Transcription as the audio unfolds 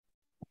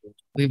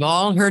We've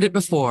all heard it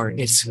before.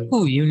 It's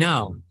who you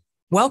know.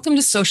 Welcome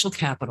to Social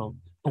Capital,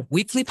 a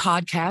weekly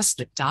podcast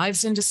that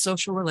dives into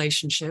social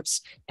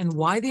relationships and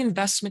why the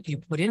investment you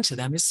put into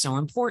them is so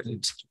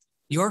important.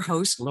 Your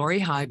host,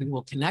 Lori Hyben,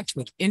 will connect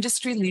with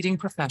industry-leading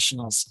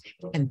professionals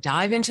and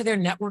dive into their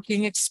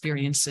networking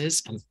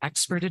experiences and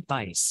expert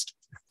advice.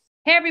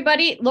 Hey,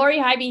 everybody. Lori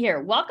Hybe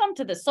here. Welcome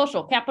to the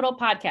Social Capital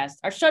Podcast.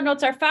 Our show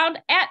notes are found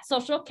at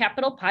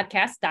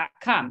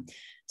socialcapitalpodcast.com.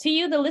 To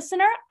you, the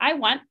listener, I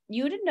want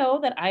you to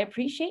know that I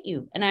appreciate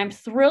you, and I'm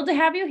thrilled to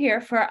have you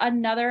here for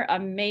another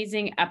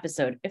amazing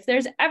episode. If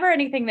there's ever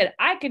anything that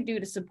I can do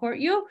to support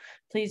you,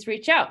 please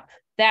reach out.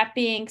 That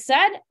being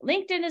said,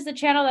 LinkedIn is the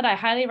channel that I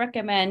highly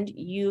recommend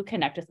you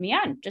connect with me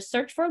on. Just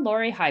search for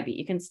Lori Hybe.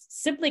 You can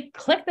simply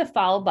click the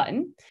follow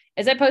button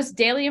as I post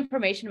daily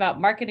information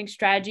about marketing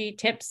strategy,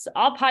 tips,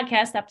 all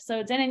podcast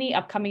episodes, and any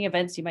upcoming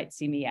events you might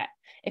see me at.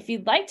 If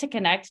you'd like to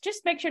connect,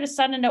 just make sure to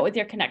send a note with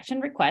your connection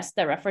request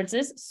that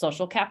references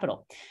Social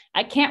Capital.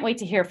 I can't wait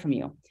to hear from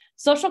you.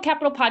 Social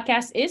Capital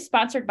Podcast is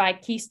sponsored by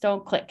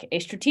Keystone Click, a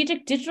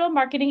strategic digital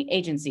marketing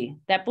agency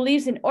that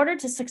believes in order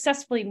to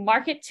successfully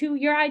market to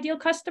your ideal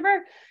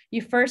customer,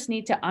 you first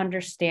need to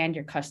understand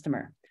your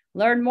customer.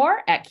 Learn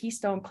more at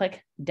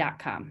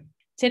keystoneclick.com.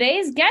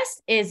 Today's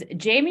guest is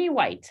Jaime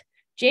White.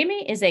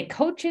 Jaime is a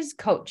coach's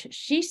coach.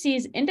 She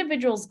sees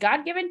individuals'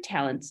 God-given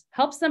talents,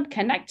 helps them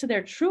connect to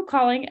their true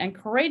calling, and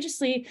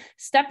courageously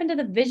step into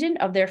the vision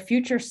of their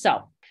future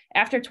self.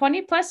 After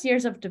 20 plus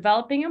years of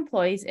developing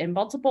employees in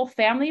multiple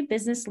family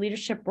business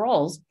leadership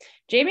roles,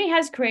 Jaime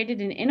has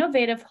created an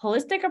innovative,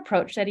 holistic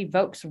approach that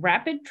evokes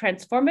rapid,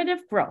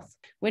 transformative growth.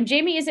 When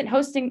Jaime isn't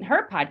hosting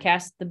her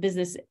podcast, The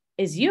Business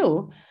Is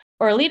You,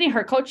 or leading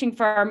her coaching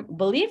firm,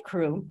 Believe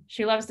Crew,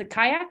 she loves to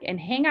kayak and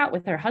hang out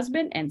with her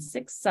husband and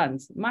 6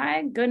 sons.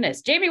 My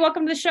goodness. Jaime,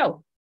 welcome to the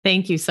show.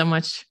 Thank you so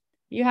much.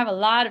 You have a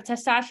lot of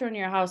testosterone in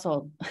your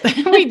household.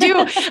 We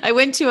do. I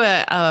went to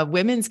a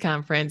women's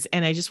conference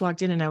and I just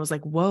walked in and I was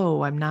like,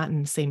 whoa, I'm not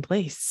in the same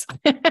place.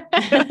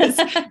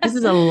 This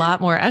is a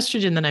lot more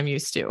estrogen than I'm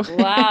used to.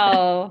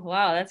 Wow.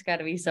 That's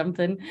gotta be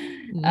something.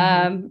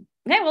 Mm-hmm.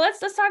 Hey, well, let's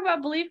talk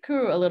about Believe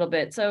Crew a little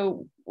bit.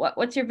 So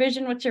what's your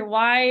vision? What's your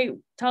why?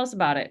 Tell us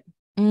about it.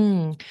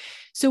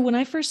 So when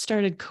I first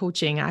started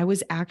coaching, I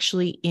was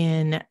actually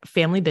in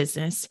family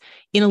business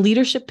in a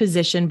leadership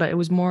position, but it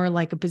was more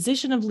like a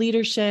position of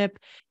leadership.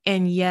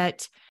 And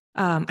yet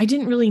I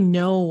didn't really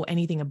know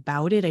anything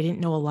about it. I didn't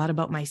know a lot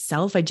about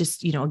myself. I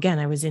just, again,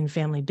 I was in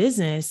family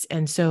business.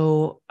 And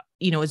so,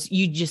 it's,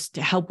 you just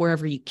help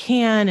wherever you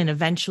can. And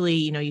eventually,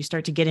 you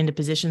start to get into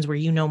positions where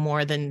you know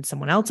more than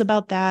someone else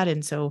about that.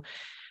 And so,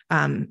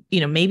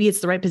 maybe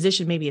it's the right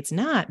position, maybe it's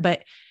not,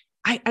 but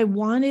I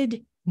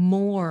wanted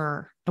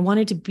more. I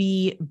wanted to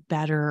be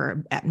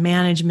better at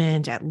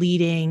management, at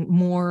leading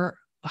more.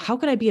 How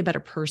could I be a better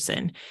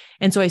person?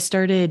 And so I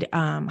started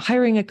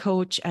hiring a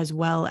coach as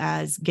well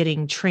as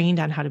getting trained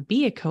on how to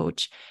be a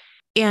coach.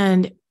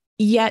 And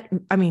yet,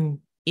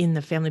 in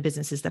the family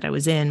businesses that I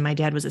was in, my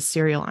dad was a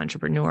serial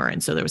entrepreneur.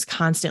 And so there was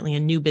constantly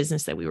a new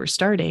business that we were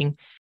starting.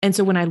 And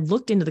so when I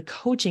looked into the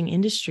coaching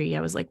industry,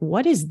 I was like,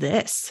 what is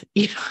this?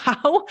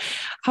 How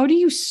do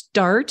you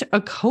start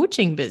a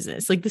coaching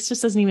business? Like, this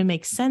just doesn't even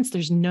make sense.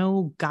 There's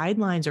no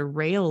guidelines or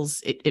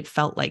rails, it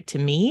felt like to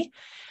me.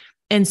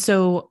 And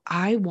so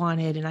I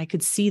wanted, and I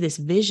could see this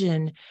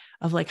vision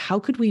of like, how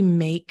could we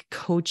make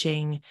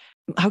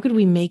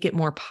it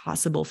more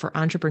possible for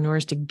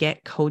entrepreneurs to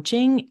get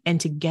coaching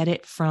and to get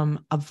it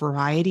from a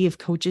variety of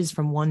coaches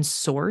from one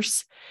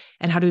source?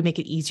 And how do we make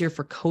it easier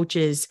for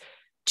coaches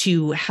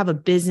to have a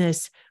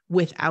business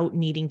without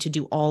needing to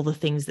do all the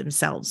things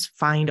themselves,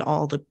 find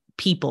all the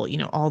people,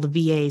 all the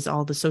VAs,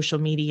 all the social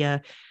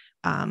media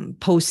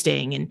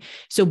posting. And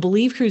so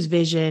Believe Crew's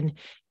vision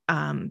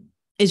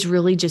is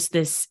really just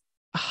this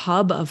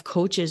hub of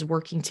coaches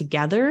working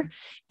together.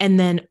 And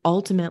then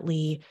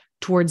ultimately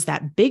towards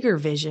that bigger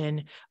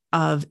vision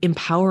of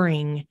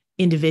empowering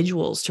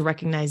individuals to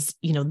recognize,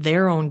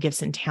 their own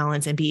gifts and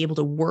talents and be able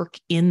to work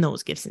in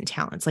those gifts and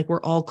talents. Like,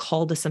 we're all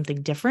called to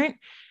something different.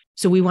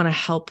 So we want to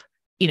help,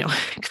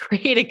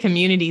 create a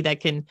community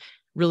that can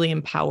really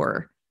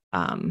empower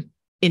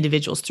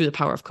individuals through the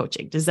power of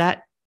coaching. Does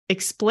that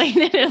explain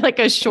it in like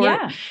a short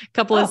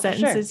couple of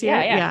sentences sure.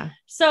 here? Yeah.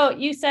 So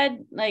you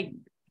said like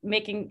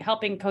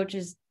helping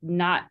coaches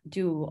not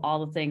do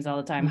all the things all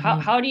the time.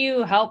 Mm-hmm. How do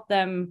you help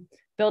them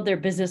build their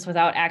business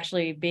without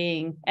actually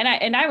being, and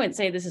I would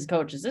say this is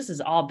coaches, this is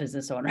all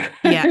business owners.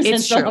 Yeah,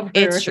 it's true.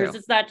 It's true.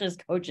 It's not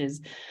just coaches.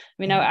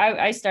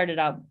 I started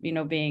out,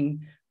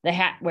 being the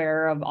hat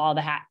wearer of all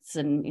the hats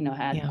and,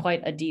 had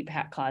quite a deep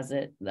hat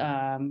closet.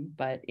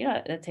 But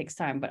that takes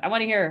time, but I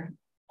want to hear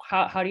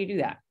how do you do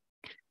that?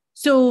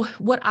 So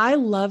what I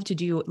love to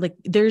do, like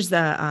there's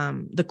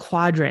the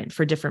quadrant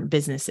for different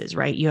businesses,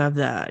 right? You have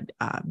the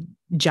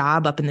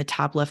job up in the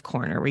top left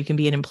corner where you can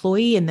be an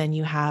employee. And then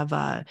you have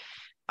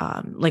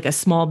like a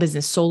small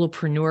business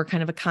solopreneur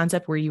kind of a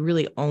concept where you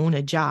really own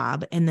a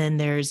job. And then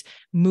there's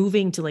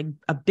moving to like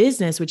a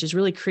business, which is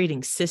really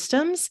creating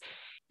systems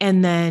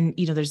And then,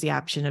 there's the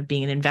option of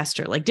being an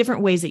investor, like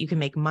different ways that you can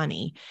make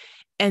money.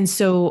 And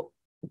so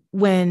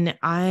when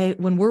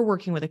we're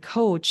working with a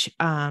coach,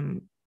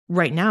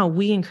 right now,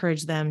 we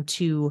encourage them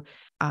to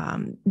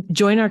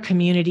join our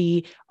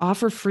community,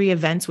 offer free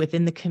events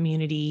within the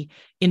community,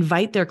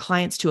 invite their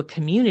clients to a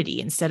community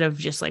instead of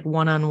just like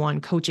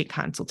one-on-one coaching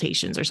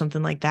consultations or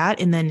something like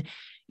that. And then,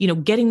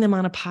 getting them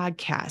on a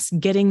podcast,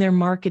 getting their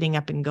marketing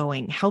up and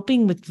going,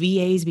 helping with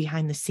VAs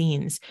behind the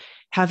scenes,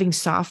 having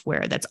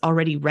software that's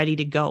already ready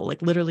to go. Like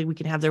literally we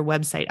can have their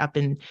website up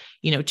in,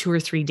 2 or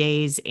 3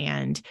 days.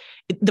 And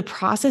the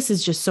process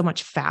is just so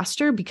much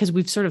faster because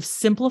we've sort of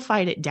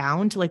simplified it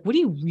down to like, what do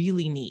you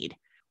really need?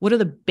 What are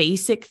the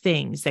basic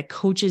things that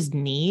coaches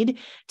need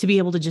to be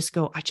able to just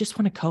go, I just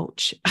want to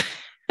coach.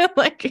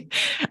 Like,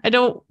 I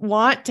don't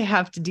want to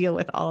have to deal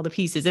with all the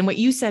pieces. And what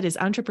you said is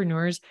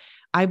entrepreneurs,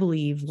 I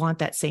believe, want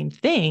that same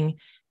thing.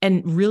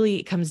 And really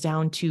it comes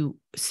down to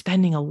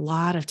spending a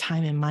lot of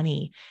time and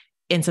money,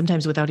 and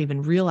sometimes without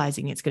even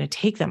realizing it's going to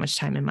take that much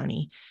time and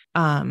money,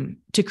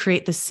 to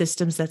create the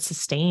systems that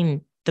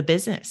sustain the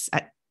business.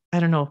 I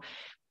don't know.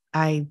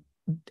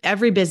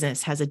 Every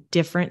business has a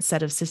different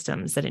set of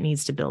systems that it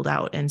needs to build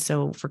out. And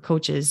so for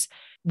coaches,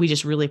 we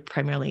just really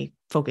primarily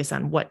focus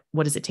on what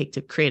does it take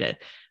to create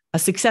a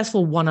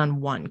successful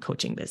one-on-one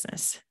coaching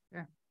business.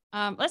 Sure.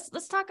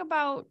 Let's talk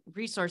about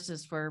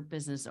resources for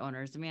business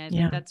owners. I mean, I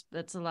think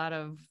that's a lot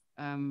of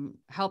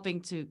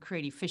helping to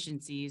create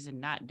efficiencies and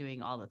not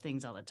doing all the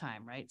things all the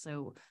time, right?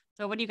 So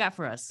what do you got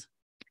for us?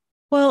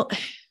 Well,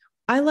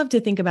 I love to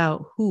think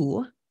about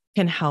who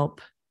can help,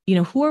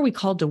 who are we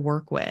called to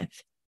work with,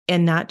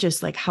 and not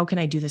just like, how can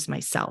I do this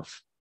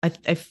myself?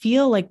 I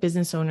feel like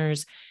business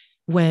owners,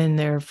 when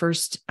they're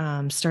first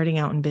starting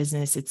out in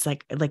business, it's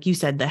like you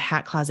said, the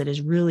hat closet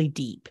is really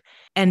deep.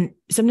 And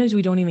sometimes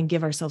we don't even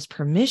give ourselves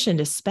permission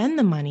to spend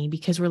the money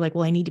because we're like,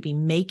 well, I need to be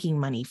making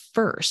money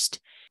first.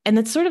 And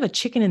that's sort of a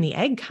chicken and the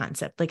egg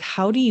concept. Like,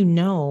 how do you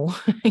know,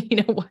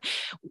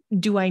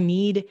 do I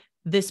need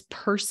this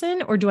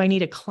person or do I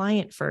need a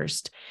client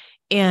first?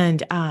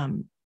 And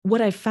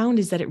what I found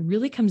is that it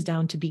really comes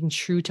down to being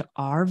true to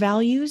our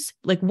values.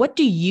 Like, what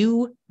do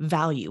you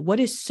value? What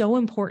is so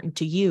important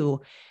to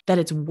you that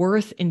it's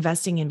worth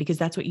investing in because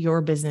that's what your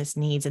business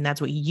needs and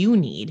that's what you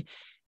need.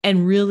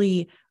 And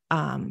really,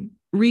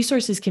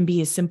 resources can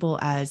be as simple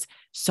as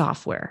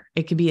software.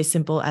 It could be as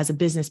simple as a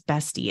business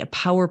bestie, a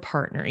power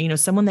partner,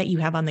 someone that you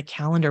have on the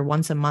calendar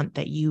once a month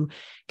that you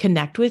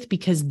connect with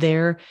because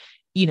they're,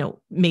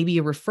 maybe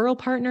a referral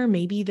partner,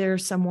 maybe they're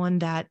someone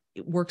that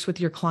works with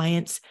your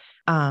clients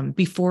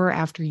before or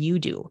after you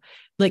do.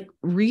 Like,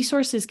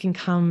 resources can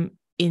come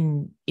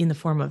in the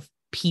form of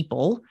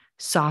people,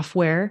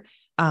 software.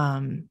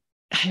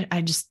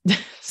 I just,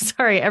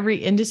 sorry, every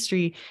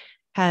industry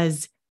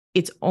has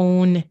its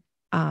own,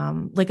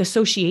 like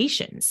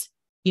associations,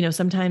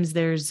 sometimes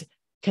there's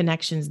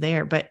connections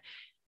there, but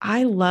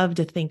I love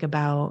to think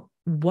about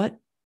what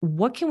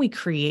can we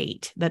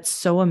create that's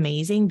so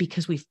amazing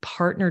because we've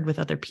partnered with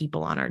other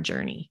people on our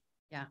journey.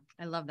 Yeah,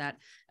 I love that.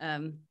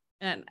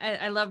 And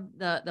I love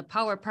the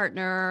power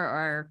partner,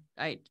 or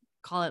I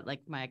call it like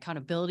my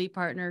accountability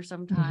partner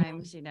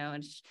sometimes,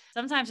 and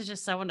sometimes it's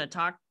just someone to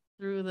talk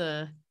through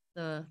the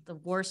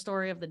war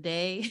story of the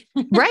day.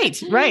 Right.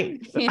 Who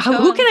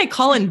can I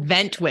call and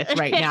vent with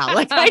right now?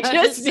 Like, I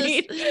just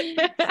need.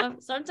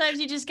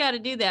 Sometimes you just got to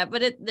do that,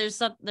 but there's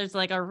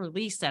like a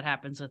release that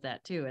happens with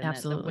that too, and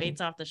absolutely, the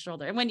weight's off the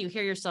shoulder. And when you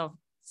hear yourself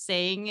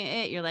saying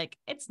it, you're like,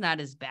 it's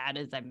not as bad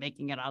as I'm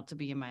making it out to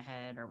be in my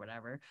head or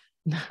whatever.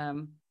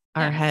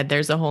 Our head,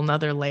 there's a whole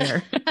nother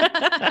layer.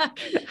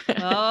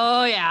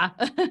 Oh yeah.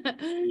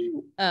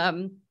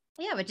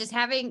 Yeah, but just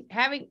having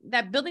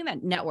that, building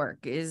that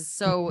network is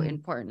so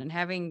important. And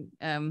having,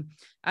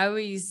 I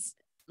always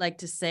like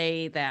to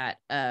say that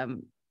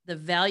the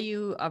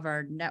value of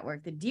our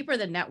network, the deeper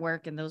the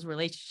network and those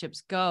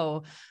relationships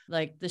go,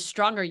 like the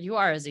stronger you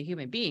are as a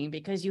human being,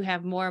 because you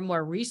have more and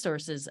more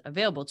resources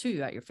available to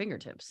you at your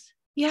fingertips.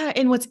 Yeah.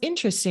 And what's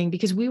interesting,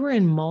 because we were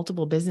in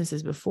multiple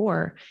businesses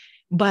before,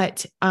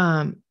 but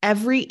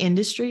every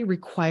industry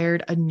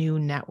required a new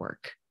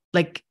network.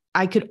 Like,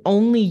 I could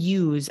only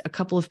use a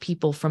couple of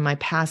people from my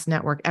past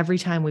network every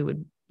time we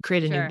would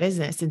create a new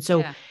business. And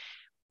so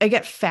I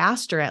get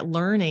faster at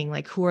learning,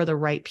 like, who are the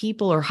right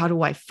people or how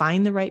do I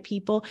find the right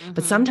people?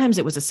 But sometimes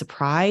it was a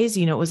surprise.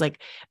 It was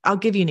like, I'll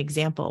give you an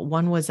example.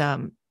 One was,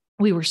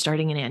 we were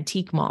starting an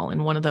antique mall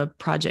in one of the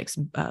projects,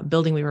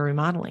 building we were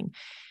remodeling.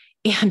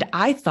 And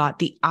I thought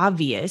the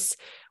obvious,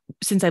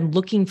 since I'm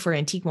looking for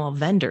antique mall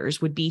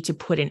vendors, would be to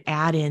put an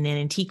ad in an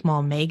antique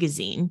mall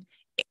magazine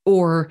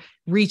or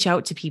reach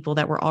out to people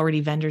that were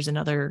already vendors in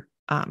other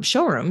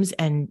showrooms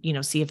and,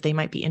 see if they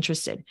might be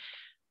interested.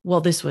 Well,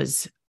 this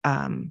was,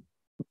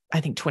 I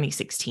think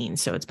 2016.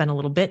 So it's been a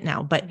little bit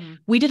now, but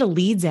we did a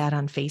leads ad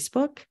on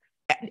Facebook.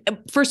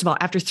 First of all,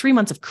 after 3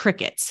 months of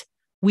crickets,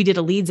 we did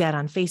a leads ad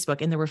on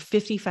Facebook and there were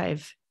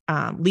 55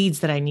 leads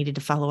that I needed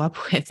to follow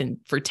up with, and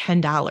for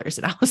 $10.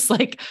 And I was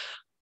like,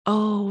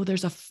 oh,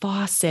 there's a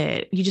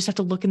faucet. You just have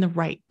to look in the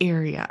right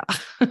area.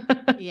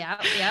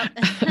 Yep.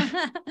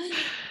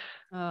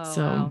 Oh,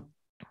 So, wow.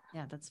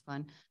 Yeah, that's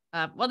fun.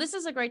 Well, this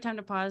is a great time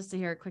to pause to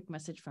hear a quick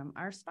message from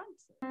our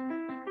sponsor.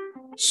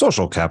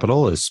 Social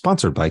Capital is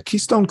sponsored by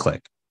Keystone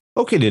Click.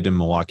 Located in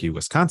Milwaukee,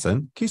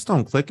 Wisconsin,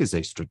 Keystone Click is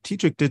a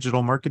strategic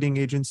digital marketing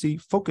agency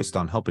focused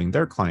on helping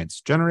their clients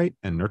generate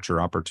and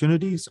nurture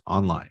opportunities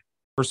online.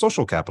 For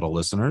Social Capital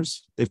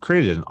listeners, they've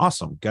created an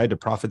awesome Guide to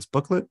Profits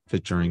booklet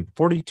featuring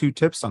 42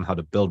 tips on how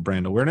to build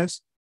brand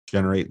awareness,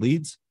 generate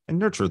leads, and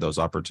nurture those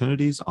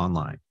opportunities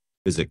online.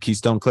 Visit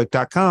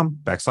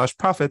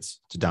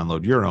keystoneclick.com/profits to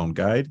download your own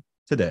guide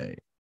today.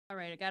 All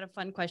right, I got a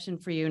fun question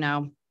for you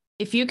now.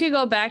 If you could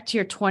go back to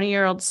your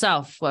 20-year-old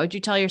self, what would you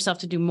tell yourself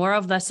to do more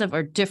of, less of,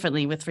 or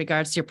differently with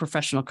regards to your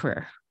professional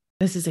career?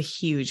 this is a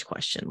huge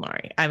question,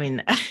 Lori. I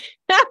mean,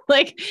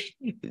 like,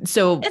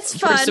 so It's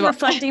fun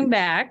reflecting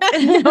back.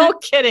 No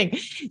kidding.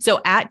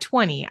 So at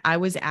 20, I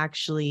was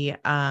actually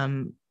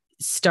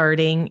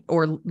starting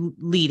or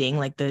leading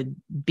like the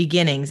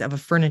beginnings of a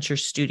furniture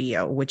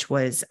studio, which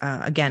was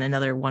again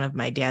another one of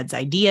my dad's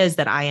ideas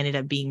that I ended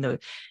up being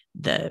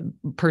the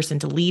person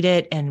to lead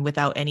it, and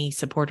without any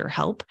support or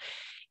help.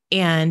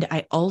 And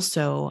I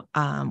also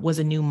was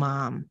a new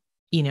mom,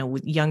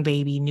 with young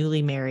baby,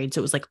 newly married. So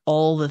it was like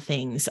all the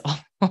things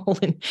all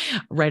in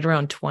right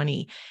around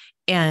 20.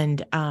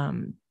 And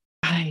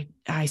I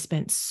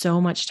spent so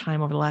much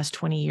time over the last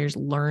 20 years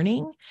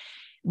learning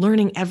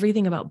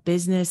everything about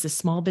business, the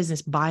Small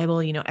Business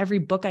Bible, every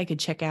book I could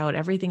check out,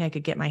 everything I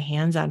could get my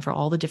hands on for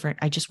all the different,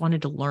 I just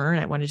wanted to learn.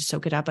 I wanted to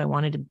soak it up. I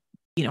wanted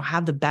to,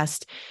 have the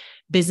best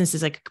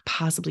businesses I could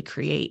possibly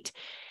create.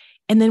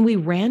 And then we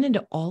ran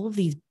into all of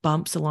these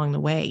bumps along the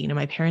way.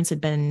 My parents had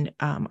been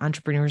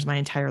entrepreneurs my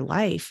entire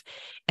life,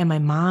 and my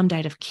mom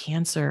died of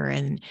cancer,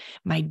 and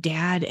my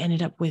dad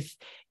ended up with,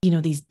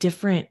 these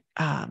different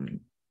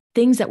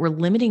things that were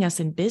limiting us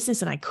in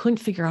business. And I couldn't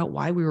figure out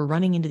why we were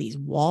running into these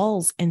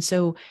walls. And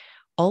so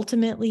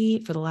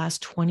ultimately, for the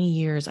last 20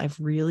 years, I've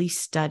really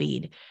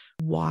studied,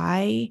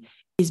 why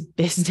is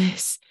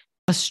business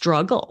a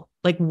struggle?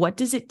 Like, what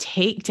does it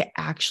take to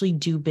actually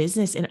do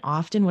business? And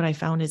often what I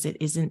found is it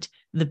isn't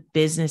the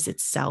business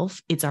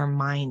itself, it's our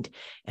mind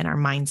and our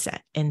mindset.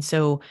 And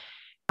so,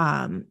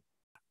 and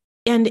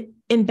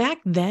back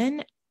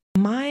then,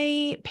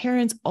 my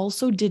parents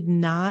also did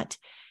not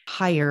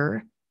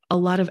hire a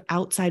lot of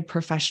outside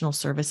professional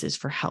services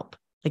for help.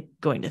 Like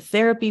going to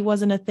therapy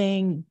wasn't a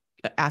thing,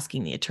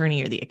 asking the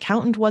attorney or the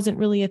accountant wasn't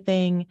really a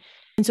thing.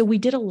 And so we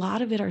did a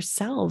lot of it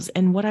ourselves.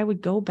 And what I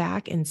would go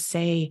back and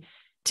say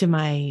to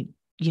my,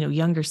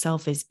 younger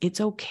self is, it's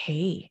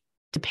okay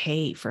to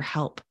pay for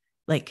help.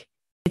 Like,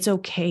 it's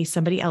okay.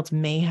 Somebody else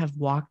may have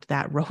walked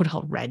that road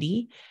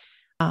already.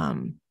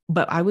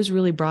 But I was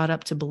really brought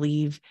up to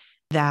believe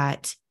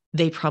that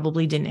they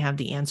probably didn't have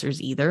the answers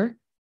either.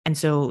 And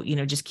so,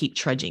 just keep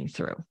trudging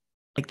through.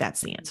 Like, that's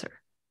the answer.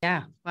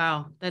 Yeah.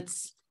 Wow.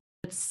 That's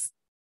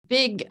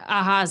big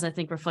ahas, I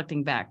think,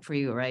 reflecting back for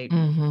you, right?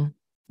 Mm-hmm.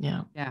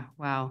 Yeah. Yeah.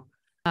 Wow.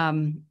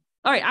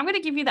 All right. I'm going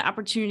to give you the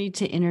opportunity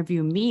to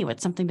interview me.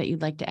 What's something that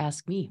you'd like to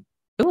ask me?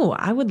 Oh,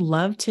 I would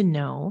love to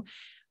know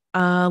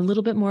a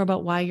little bit more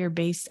about why you're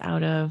based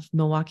out of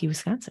Milwaukee,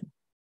 Wisconsin.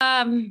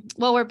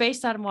 Well, we're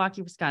based out of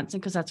Milwaukee, Wisconsin,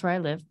 because that's where I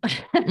live.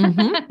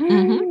 Mm-hmm.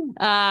 Mm-hmm.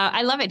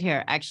 I love it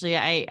here. Actually,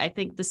 I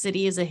think the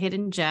city is a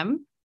hidden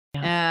gem.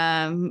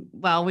 Yeah.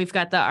 Well, we've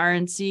got the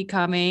RNC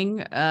coming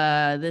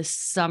this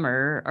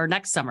summer or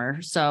next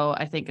summer. So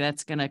I think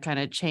that's going to kind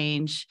of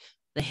change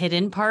the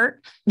hidden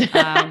part. But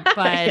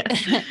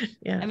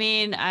yeah. I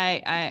mean,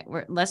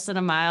 we're less than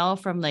a mile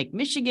from Lake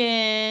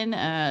Michigan,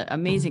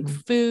 amazing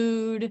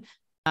food.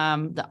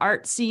 The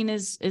art scene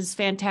is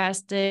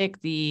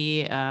fantastic.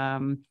 The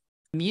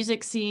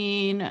music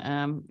scene,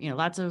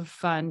 lots of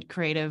fun,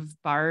 creative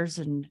bars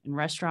and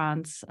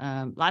restaurants,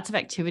 lots of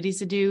activities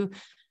to do,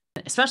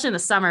 especially in the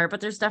summer,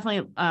 but there's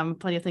definitely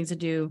plenty of things to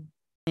do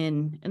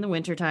in the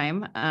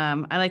wintertime.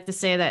 I like to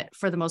say that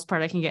for the most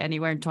part, I can get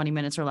anywhere in 20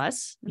 minutes or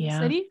less in the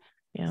city.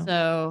 Yeah.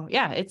 So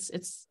yeah,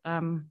 it's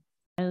I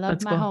love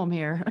That's my cool. home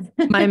here.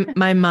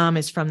 my mom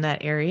is from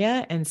that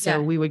area. And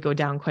so we would go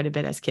down quite a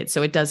bit as kids.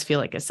 So it does feel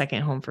like a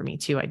second home for me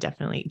too. I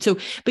definitely,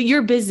 but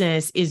your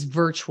business is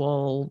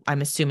virtual,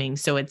 I'm assuming.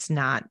 So it's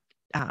not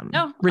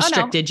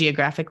restricted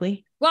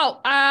geographically. Well,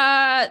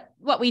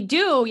 what we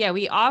do,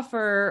 we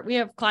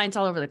have clients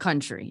all over the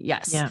country.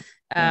 Yes. Yeah.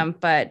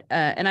 But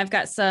I've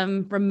got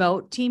some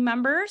remote team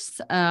members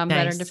that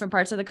are in different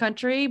parts of the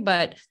country,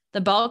 but the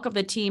bulk of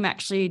the team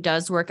actually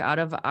does work out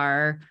of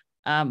our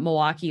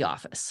Milwaukee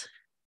office.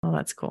 Oh,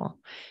 that's cool.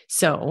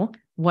 So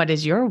what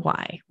is your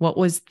why? What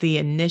was the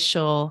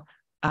initial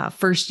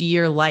first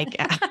year like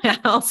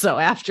also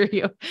after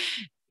you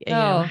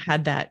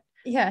had that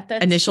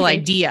initial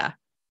idea?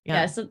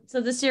 Yeah. So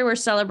this year we're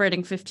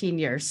celebrating 15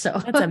 years. So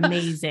that's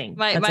amazing.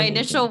 My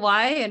initial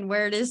why and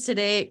where it is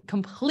today,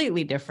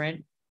 completely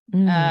different.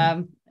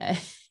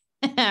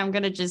 I'm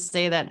going to just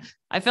say that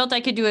I felt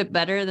I could do it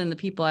better than the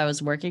people I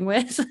was working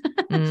with.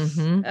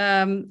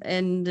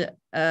 And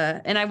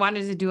I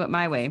wanted to do it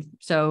my way.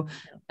 So,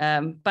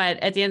 but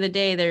at the end of the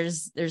day,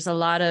 there's a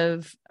lot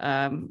of,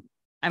 I'm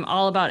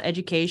all about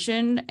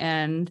education.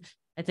 And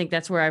I think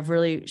that's where I've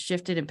really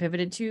shifted and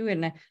pivoted to.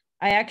 And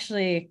I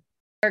actually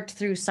worked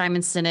through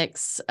Simon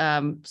Sinek's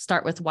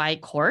Start With Why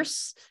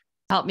course,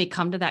 helped me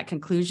come to that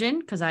conclusion,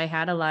 because I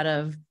had a lot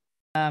of,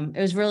 it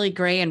was really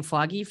gray and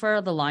foggy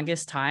for the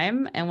longest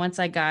time. And once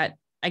I got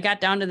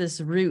down to this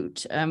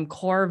root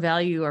core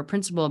value or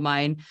principle of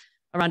mine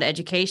around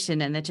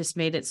education, and it just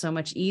made it so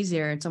much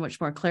easier and so much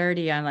more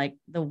clarity on like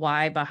the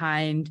why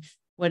behind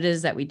what it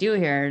is that we do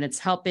here. And it's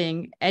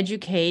helping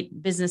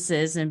educate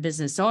businesses and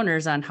business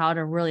owners on how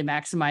to really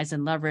maximize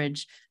and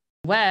leverage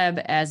web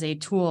as a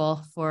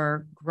tool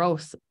for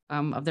growth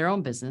of their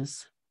own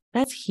business.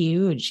 That's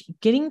huge.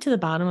 Getting to the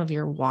bottom of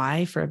your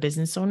why for a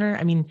business owner.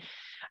 I mean,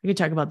 I could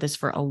talk about this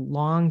for a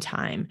long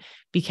time,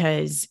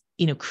 because,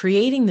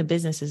 creating the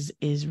business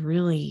is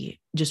really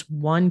just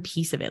one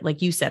piece of it.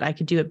 Like you said, I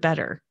could do it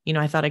better.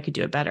 I thought I could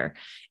do it better.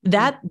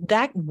 That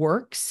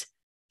works.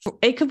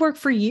 It could work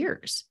for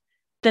years.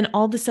 Then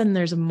all of a sudden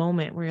there's a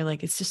moment where you're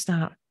like, it's just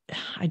not,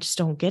 I just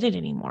don't get it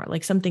anymore.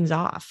 Like something's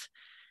off,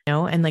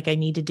 and like, I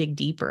need to dig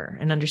deeper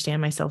and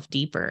understand myself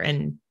deeper.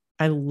 And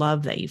I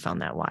love that you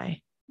found that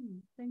why.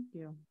 Thank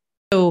you.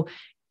 So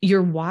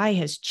your why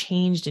has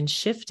changed and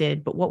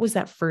shifted, but what was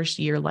that first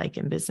year like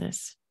in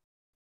business?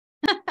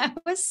 I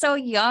was so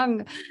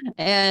young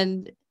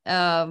and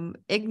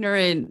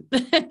ignorant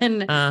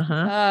and,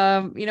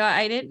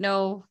 I didn't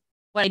know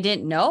what I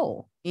didn't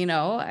know,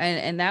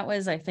 and that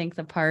was, I think,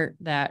 the part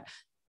that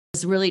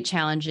was really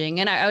challenging.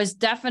 And I was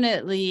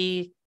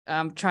definitely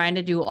trying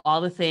to do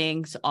all the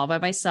things all by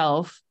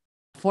myself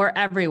for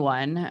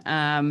everyone.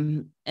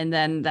 And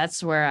then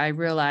that's where I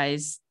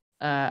realized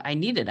I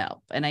needed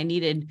help, and I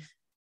needed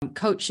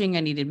coaching.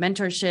 I needed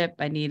mentorship.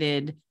 I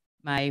needed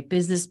my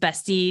business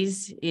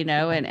besties,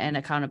 and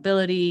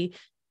accountability.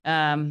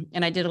 And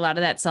I did a lot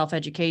of that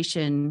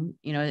self-education,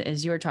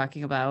 as you were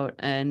talking about,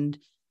 and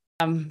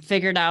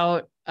figured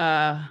out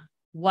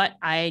what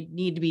I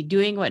need to be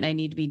doing, what I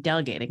need to be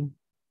delegating.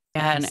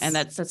 Yes. And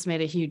that's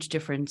made a huge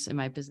difference in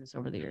my business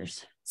over the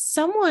years.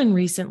 Someone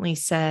recently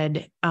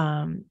said,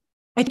 I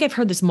think I've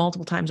heard this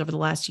multiple times over the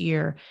last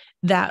year,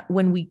 that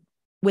when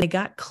they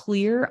got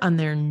clear on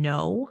their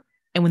no,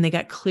 and when they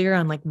got clear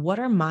on like, what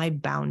are my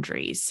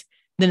boundaries,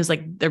 then it's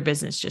like their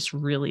business just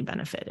really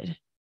benefited.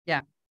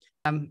 Yeah.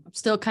 I'm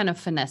still kind of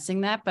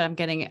finessing that, but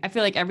I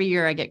feel like every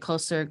year I get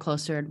closer and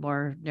closer and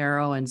more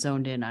narrow and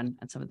zoned in on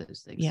some of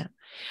those things. Yeah.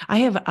 I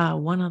have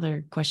one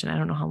other question. I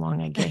don't know how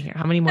long I get here.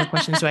 How many more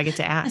questions do I get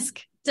to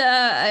ask?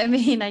 I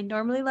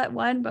normally let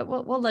one, but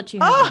we'll let you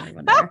have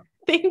one there.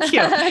 Thank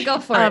you. Go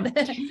for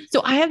it.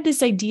 So I have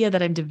this idea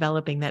that I'm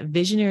developing, that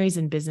visionaries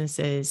and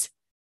businesses,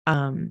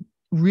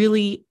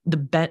 really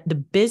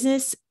the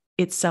business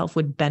itself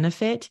would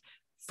benefit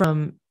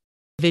from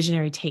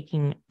visionary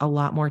taking a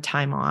lot more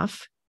time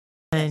off.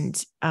 And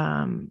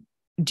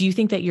do you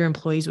think that your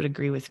employees would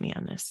agree with me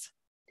on this?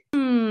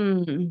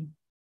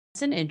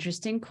 That's an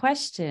interesting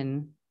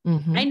question.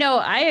 Mm-hmm. I know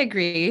I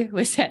agree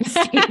with that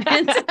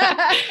statement.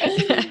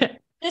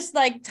 Just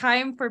like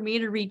time for me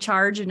to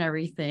recharge and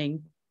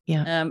everything.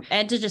 Yeah.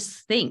 And to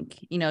just think,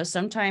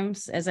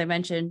 sometimes, as I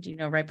mentioned,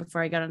 right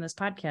before I got on this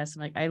podcast,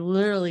 I'm like, I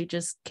literally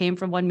just came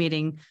from one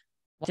meeting,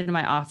 walked into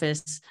my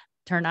office,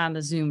 turned on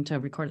the Zoom to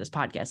record this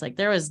podcast. Like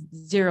there was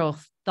zero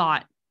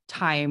thought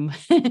time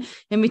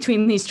in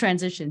between these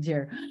transitions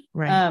here.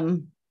 Right.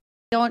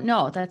 Don't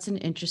know. That's an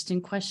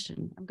interesting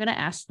question. I'm going to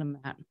ask them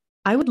that.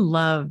 I would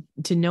love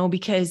to know,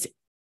 because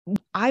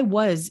I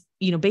was,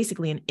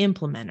 basically an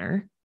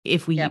implementer,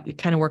 if we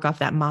kind of work off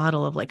that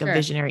model of like a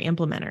visionary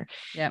implementer.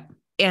 Yep.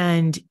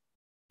 And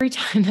every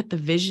time that the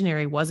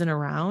visionary wasn't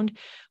around,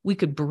 we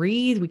could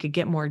breathe, we could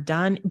get more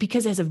done,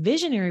 because as a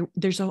visionary,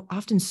 there's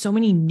often so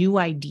many new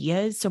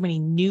ideas, so many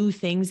new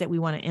things that we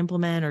want to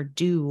implement or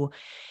do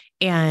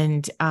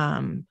and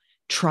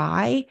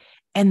try.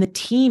 And the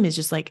team is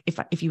just like,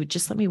 if you would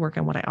just let me work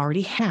on what I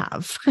already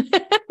have,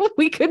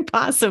 we could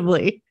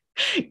possibly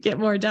get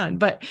more done.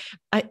 But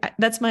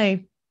that's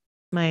my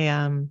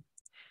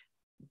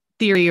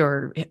theory,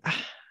 or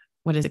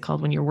what is it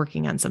called when you're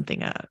working on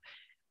something,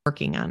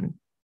 working on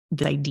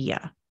the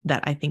idea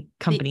that I think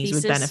companies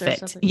would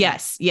benefit.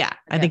 Yes. Yeah. Okay.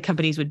 I think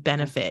companies would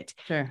benefit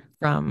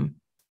from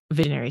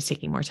visionaries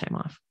taking more time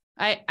off.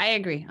 I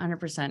agree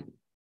 100%.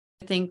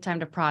 I think time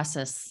to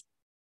process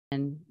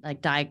and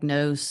like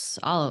diagnose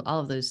all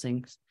of those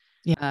things.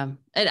 Yeah.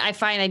 And I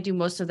find I do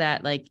most of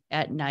that like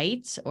at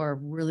night or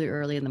really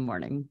early in the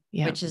morning,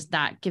 which is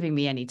not giving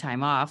me any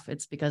time off.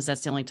 It's because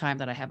that's the only time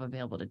that I have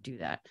available to do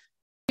that.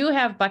 I do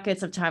have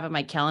buckets of time on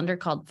my calendar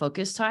called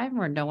focus time,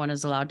 where no one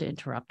is allowed to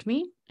interrupt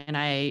me. And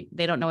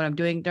they don't know what I'm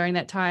doing during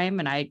that time.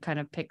 And I kind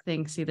of pick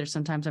things. Either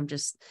sometimes I'm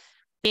just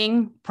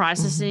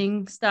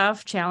processing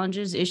stuff,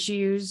 challenges,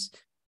 issues.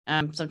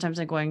 Sometimes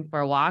I'm going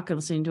for a walk and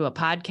listening to a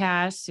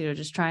podcast,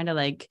 just trying to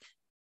like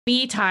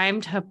be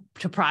time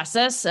to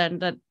process.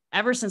 And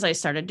ever since I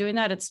started doing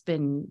that, it's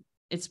been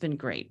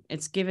great.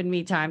 It's given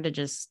me time to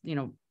just,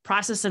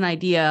 process an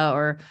idea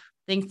or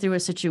think through a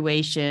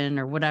situation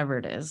or whatever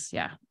it is.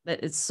 Yeah.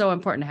 It's so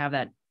important to have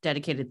that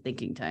dedicated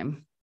thinking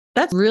time.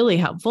 That's really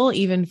helpful,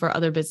 even for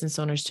other business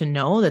owners to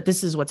know that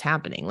this is what's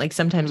happening. Like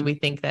sometimes we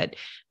think that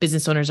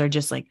business owners are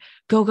just like,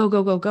 go, go,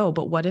 go, go, go.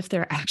 But what if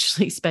they're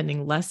actually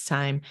spending less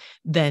time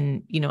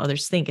than,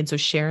 others think? And so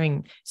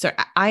sharing. So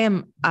I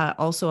am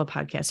also a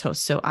podcast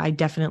host. So I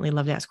definitely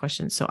love to ask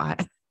questions. So I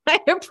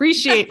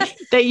appreciate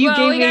that you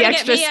gave me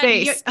extra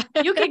space.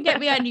 You can get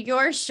me on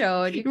your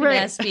show and you can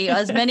ask me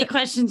as many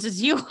questions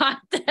as you want.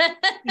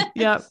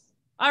 Yep.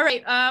 All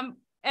right.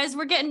 As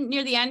we're getting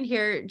near the end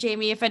here,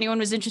 Jaime, if anyone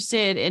was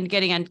interested in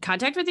getting in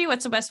contact with you,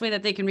 what's the best way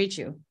that they can reach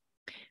you?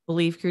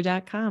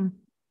 BelieveCrew.com.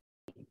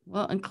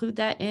 We'll include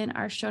that in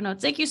our show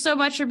notes. Thank you so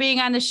much for being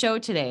on the show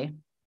today.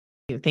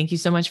 Thank you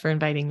so much for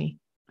inviting me.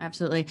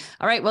 Absolutely.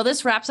 All right. Well,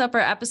 this wraps up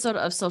our episode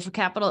of Social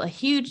Capital. A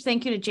huge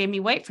thank you to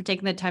Jaime White for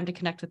taking the time to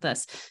connect with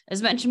us.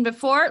 As mentioned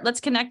before, let's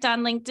connect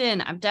on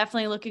LinkedIn. I'm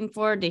definitely looking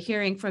forward to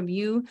hearing from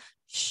you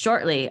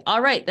shortly.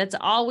 All right. That's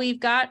all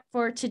we've got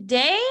for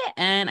today.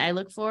 And I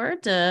look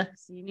forward to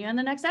seeing you on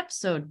the next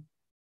episode.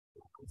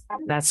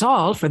 That's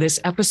all for this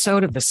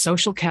episode of the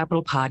Social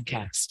Capital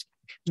Podcast.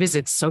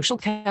 Visit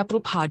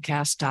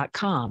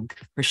socialcapitalpodcast.com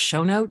for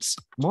show notes,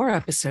 more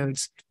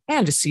episodes,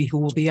 and to see who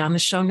will be on the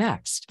show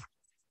next.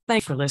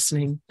 Thanks for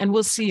listening, and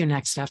we'll see you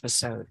next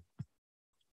episode.